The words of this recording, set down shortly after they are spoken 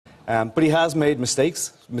But he has made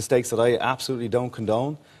mistakes that I absolutely don't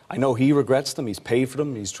condone. I know he regrets them, he's paid for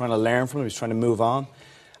them, he's trying to learn from them, he's trying to move on.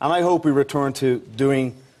 And I hope we return to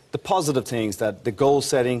doing the positive things, that the goal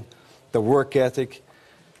setting, the work ethic,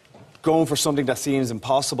 going for something that seems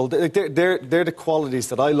impossible. They're the qualities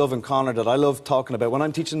that I love in Conor, that I love talking about. When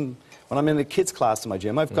I'm in a kids class in my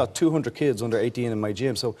gym, I've got 200 kids under 18 in my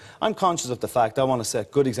gym, so I'm conscious of the fact I want to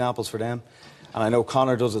set good examples for them, and I know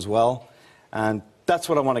Conor does as well. And that's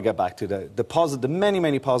what I want to get back to, the many,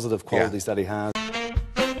 many positive qualities that he has.